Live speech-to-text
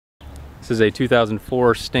This is a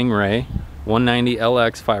 2004 Stingray 190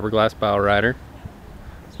 LX fiberglass bow rider.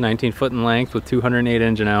 It's 19 foot in length with 208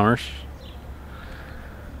 engine hours.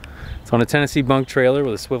 It's on a Tennessee bunk trailer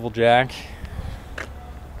with a swivel jack.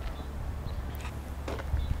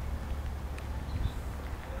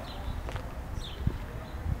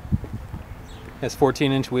 Has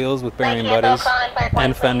 14-inch wheels with bearing buddies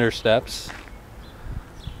and fender steps.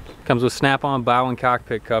 Comes with snap-on bow and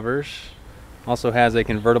cockpit covers. Also has a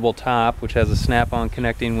convertible top which has a snap-on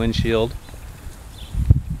connecting windshield.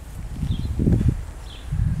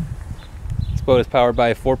 This boat is powered by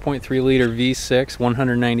a 4.3 liter V6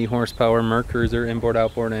 190 horsepower Merc Cruiser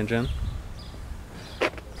inboard-outboard engine.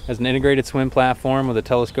 Has an integrated swim platform with a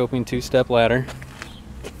telescoping 2-step ladder.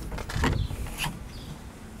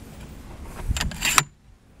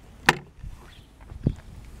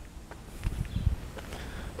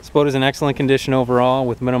 This boat is in excellent condition overall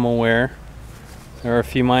with minimal wear. There are a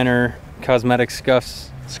few minor cosmetic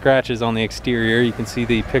scuffs, scratches on the exterior. You can see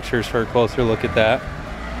the pictures for a closer look at that.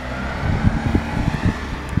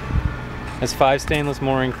 Has 5 stainless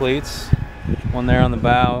mooring cleats, one there on the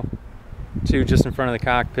bow, 2 just in front of the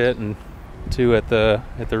cockpit, and 2 at the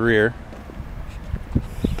rear.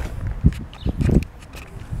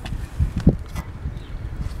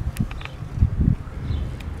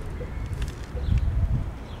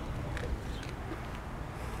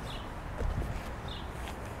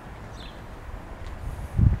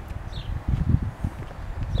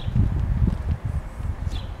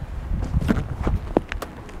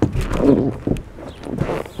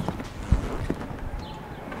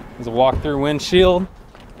 There's a walk-through windshield,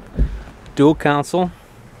 dual console.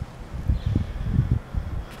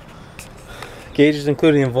 Gauges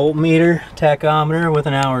including a voltmeter, tachometer with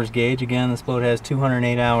an hours gauge. Again, this boat has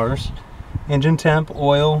 208 hours. Engine temp,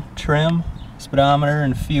 oil, trim, speedometer,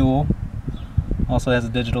 and fuel. Also has a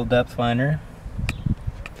digital depth finder.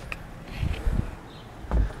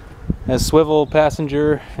 Has swivel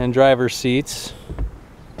passenger and driver seats.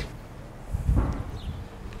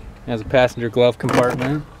 Has a passenger glove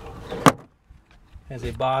compartment. Has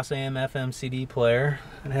a Boss AM FM CD player.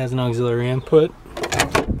 It has an auxiliary input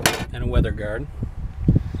and a weather guard.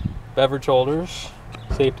 Beverage holders,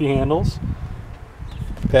 safety handles,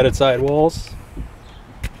 padded sidewalls,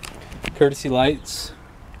 courtesy lights.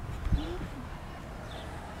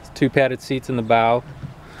 2 padded seats in the bow.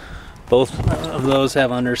 Both of those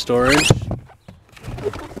have under storage.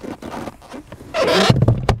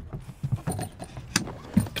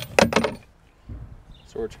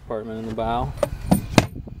 Storage compartment in the bow.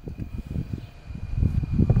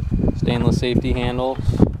 Stainless safety handles.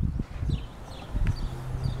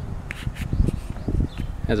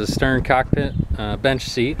 Has a stern cockpit bench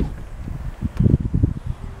seat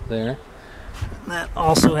there. That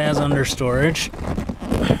also has under storage.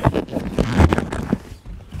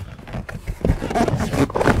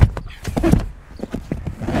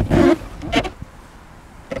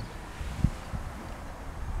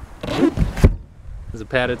 There's a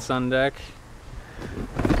padded sun deck.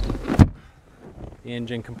 The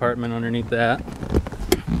engine compartment underneath that.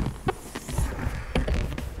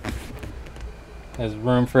 Has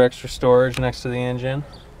room for extra storage next to the engine.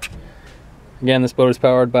 Again, this boat is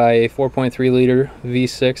powered by a 4.3 liter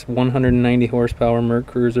V6 190 horsepower Merc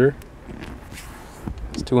Cruiser.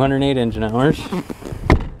 It's 208 engine hours.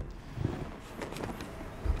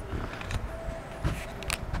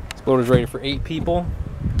 This boat is rated for 8 people.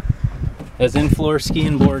 Has in-floor ski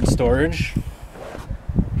and board storage.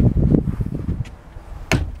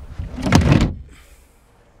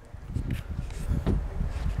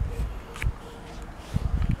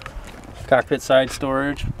 Cockpit side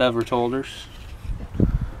storage, beverage holders.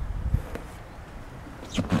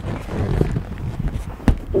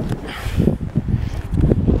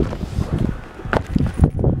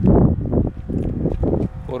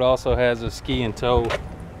 Boat also has a ski and tow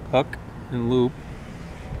hook and loop.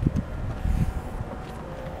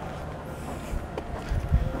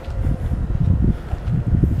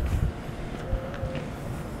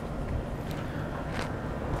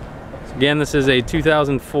 Again, this is a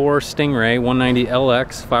 2004 Stingray 190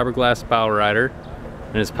 LX fiberglass bow rider,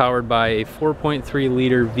 and is powered by a 4.3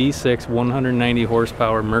 liter V6 190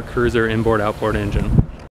 horsepower Merc Cruiser inboard-outboard engine.